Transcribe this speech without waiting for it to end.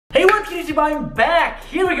YouTube, I'm back!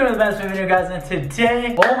 Here we go with the best video, guys, and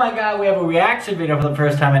today, oh my god, we have a reaction video for the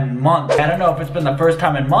first time in months. I don't know if it's been the first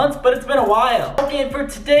time in months, but it's been a while. Okay, for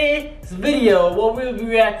today's video, what we'll be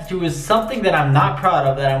reacting to is something that I'm not proud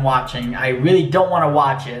of that I'm watching. I really don't want to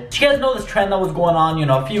watch it. Did you guys know this trend that was going on, you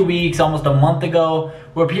know, a few weeks, almost a month ago,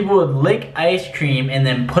 where people would lick ice cream and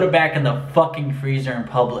then put it back in the fucking freezer in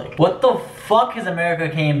public? What the fuck has America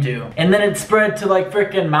came to? And then it spread to like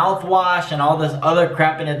freaking mouthwash and all this other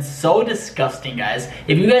crap, and it's so disgusting, guys.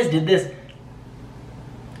 If you guys did this,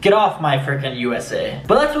 get off my freaking USA.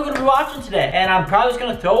 But that's what we're gonna be watching today, and I'm probably just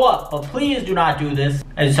gonna throw up, but please do not do this.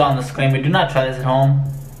 As you saw in the disclaimer, do not try this at home,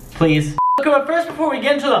 please. Okay, but first, before we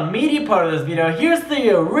get into the meaty part of this video, here's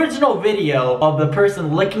the original video of the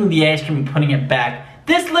person licking the ice cream and putting it back.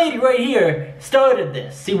 This lady right here started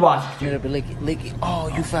this. See, watch. Straight up and lick it, lick it. Oh,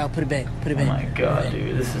 you foul. Put it back. Put it back. Oh my god,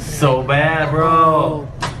 dude, this is so bad, bro.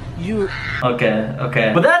 You.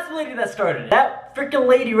 Okay. But that's the lady that started it. That freaking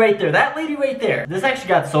lady right there. That lady right there. This actually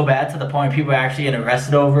got so bad to the point people were actually getting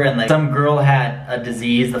arrested over, and like some girl had a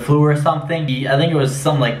disease, the flu or something. I think it was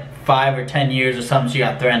some like 5 or 10 years or something. She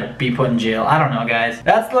got threatened to be put in jail. I don't know, guys.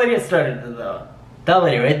 That's the lady that started it, though. That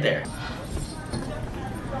lady right there.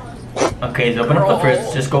 Okay, so open up the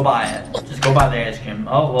fridge, just go buy it. Just go buy the ice cream.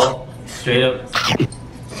 Oh, well, straight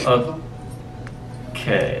up.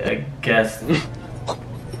 Okay, I guess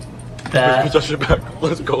that...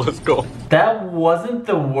 Let's go. That wasn't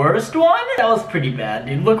the worst one? That was pretty bad,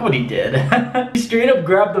 dude. Look what he did. He straight up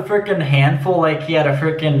grabbed the freaking handful like he had a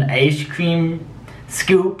freaking ice cream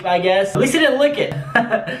scoop, I guess. At least he didn't lick it.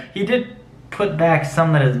 He did put back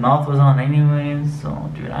some that his mouth was on anyways,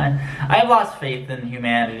 so dude, I've lost faith in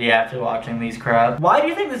humanity after watching these crap. Why do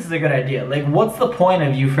you think this is a good idea? Like, what's the point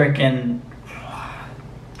of you freaking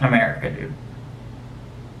America, dude?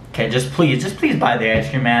 Okay, just please buy the ice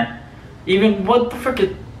cream, man. Even, what the frick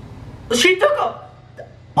is, she took a,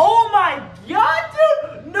 oh my god,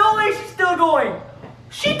 dude, no way, she's still going.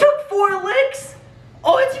 She took 4 licks.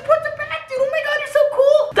 Oh, and she put it back, dude. Oh my god, you're so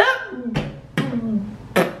cool. That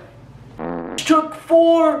took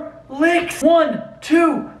 4 licks. 1,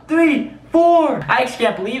 2, 3, 4. I actually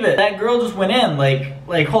can't believe it. That girl just went in.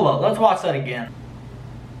 Like, hold on. Let's watch that again.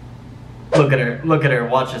 Look at her.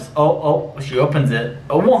 Watch this. Oh, she opens it.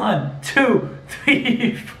 1, 2,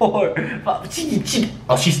 3, 4, 5.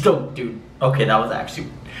 Oh, she's still, dude. Okay, that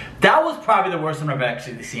was probably the worst one I've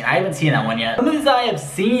actually seen. I haven't seen that one yet. Some of these I have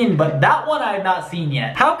seen, but that one I have not seen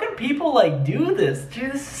yet. How can people like do this?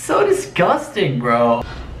 Dude, this is so disgusting, bro.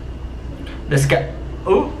 This guy,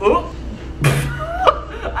 ooh.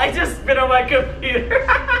 I just spit on my computer.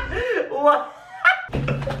 What?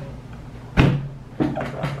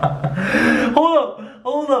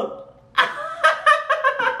 Hold up.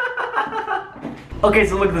 Okay,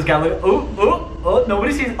 so look at this guy, look, oh,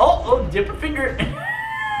 nobody sees, oh, dip a finger.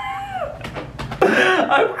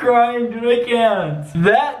 I'm crying, dude, I can't.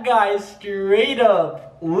 That guy straight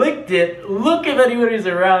up licked it. Look if anybody's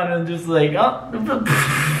around and just like, oh.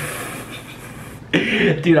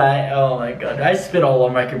 Dude, oh my god, I spit all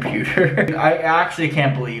on my computer. I actually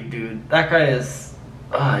can't believe, dude. That guy is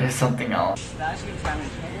something else.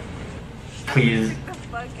 Please.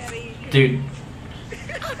 Dude.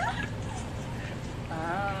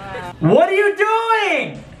 What are you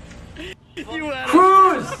doing?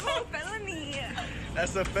 Cruz!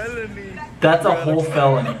 That's a felony. That's a whole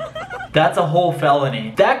felony. That's a whole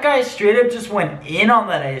felony. That guy straight up just went in on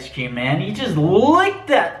that ice cream, man. He just licked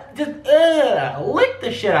that. Just licked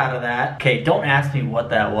the shit out of that. Okay, don't ask me what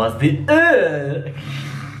that was.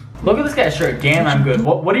 Look at this guy's shirt. Damn, I'm good.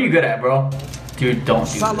 What are you good at, bro? Dude, don't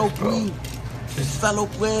do this, bro. Just, oh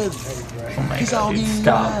my god, dude,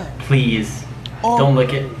 stop. Please. Don't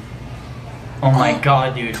lick it. Oh my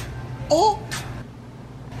god, dude.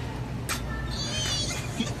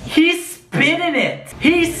 He's spitting it.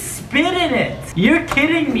 He's spitting it. You're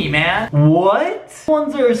kidding me, man. What? These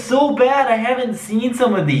ones are so bad. I haven't seen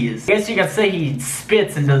some of these. I guess you can say he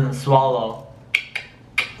spits and doesn't swallow.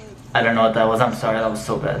 I don't know what that was. I'm sorry. That was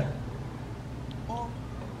so bad.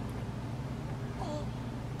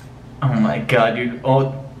 Oh my god, dude.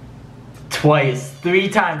 Oh, twice, 3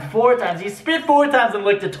 times, 4 times. He spit 4 times and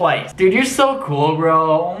licked it twice. Dude, you're so cool,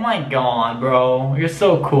 bro. Oh my god, bro. You're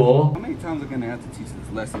so cool. How many times am I gonna have to teach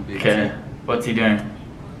this lesson, Big T? Okay, what's he doing?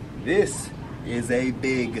 This is a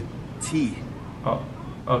Big T. Oh,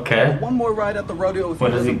 okay. One more ride at the rodeo with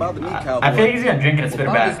What does he? about the me, cowboy. I feel like he's gonna drink it and spit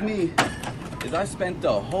it back. Me is I spent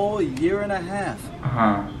a whole 1.5 years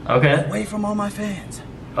Okay. away from all my fans.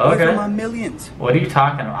 Okay. Away from my millions. What are you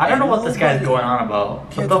talking about? I don't know what this guy's going on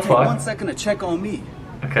about. What the fuck? 1 second to check on me.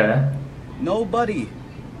 Okay. Nobody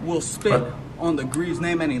will spit on the Greaves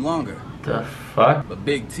name any longer. The fuck? But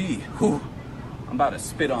Big T, whew, I'm about to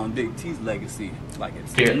spit on Big T's legacy like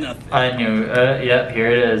it's Dude, nothing. I knew. Yep,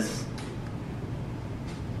 here it is.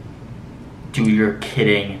 Dude, you're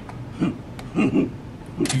kidding.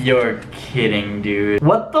 You're kidding, dude.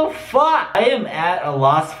 What the fuck? I am at a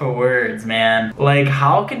loss for words, man. Like,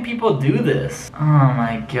 how can people do this? Oh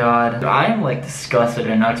my god. I am like disgusted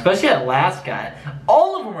right now, especially that last guy.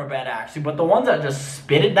 All of them are bad actually, but the ones that just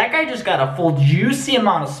spitted, that guy just got a full juicy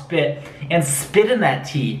amount of spit and spit in that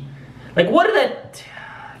tea. Like, what did that...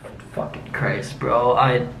 Fucking Christ, bro.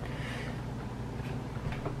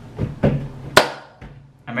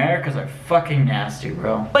 Americans are fucking nasty,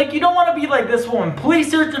 bro. Like, you don't want to be like this woman. Police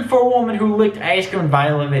searching for a woman who licked ice cream in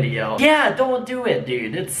viral video. Yeah, don't do it,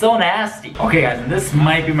 dude. It's so nasty. Okay, guys, and this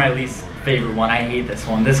might be my least favorite one. I hate this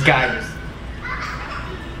one. This guy just...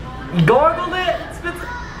 He gargled it. Spits it.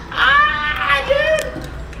 Ah, dude.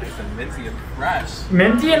 It's a minty and fresh.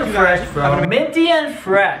 Minty and fresh, bro. Minty and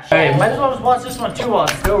fresh. Hey, might as well just watch this one too while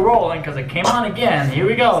it's still rolling, because it came on again. Here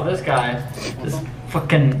we go, this guy. This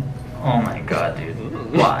fucking... Oh my god, dude.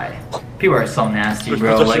 Why? People are so nasty,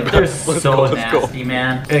 bro. Like, they're so nasty,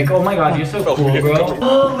 man. Like, oh my god, you're so cool, bro.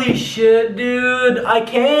 Holy shit, dude. I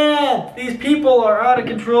can't. These people are out of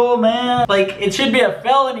control, man. Like, it should be a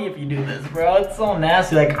felony if you do this, bro. It's so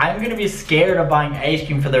nasty. Like, I'm gonna be scared of buying ice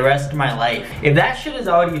cream for the rest of my life. If that shit is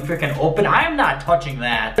already freaking open, I'm not touching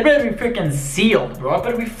that. It better be freaking sealed, bro. It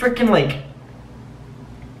better be freaking, like...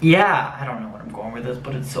 Yeah, I don't know where I'm going with this,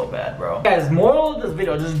 but it's so bad, bro. Guys, moral of this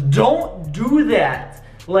video, just don't do that.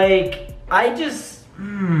 Like, I just,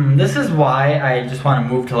 this is why I just want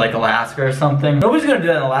to move to like Alaska or something. Nobody's gonna do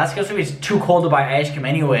that in Alaska, so it's too cold to buy ice cream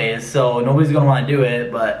anyways, so nobody's gonna want to do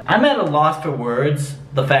it, but I'm at a loss for words,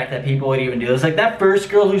 the fact that people would even do this. Like, that first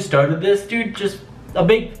girl who started this, dude, just a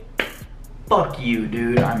big fuck you,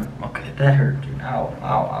 dude. Okay, that hurt, dude. Ow, ow,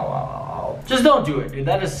 ow, ow, ow. Just don't do it, dude.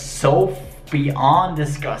 That is so beyond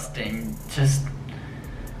disgusting. Just,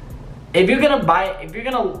 if you're gonna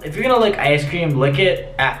lick ice cream, lick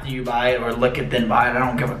it after you buy it, or lick it then buy it. I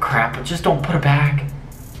don't give a crap, but just don't put it back.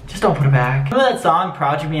 Just don't put it back. Remember that song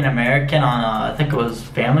Proud to Be an American on I think it was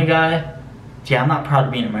Family Guy? Yeah, I'm not proud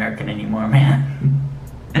to be an American anymore, man.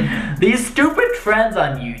 These stupid trends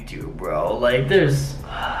on YouTube, bro. Like, there's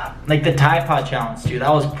like the Tide Pod challenge, dude.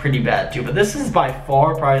 That was pretty bad too, but this is by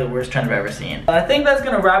far probably the worst trend I've ever seen. I think that's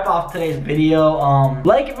gonna wrap off today's video.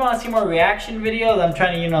 Like if you want to see more reaction videos. I'm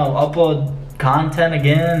trying to, you know, upload content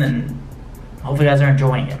again, and hopefully you guys are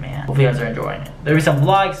enjoying it, man. Hopefully you guys are enjoying it. There'll be some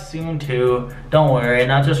vlogs soon too. Don't worry,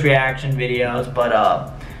 not just reaction videos, but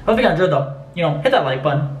hope you guys enjoyed the, you know, hit that like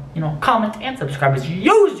button, you know, comment and subscribe as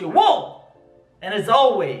usual. And as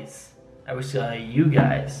always, I will see you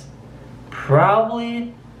guys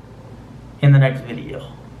probably in the next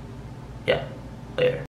video. Yeah, later.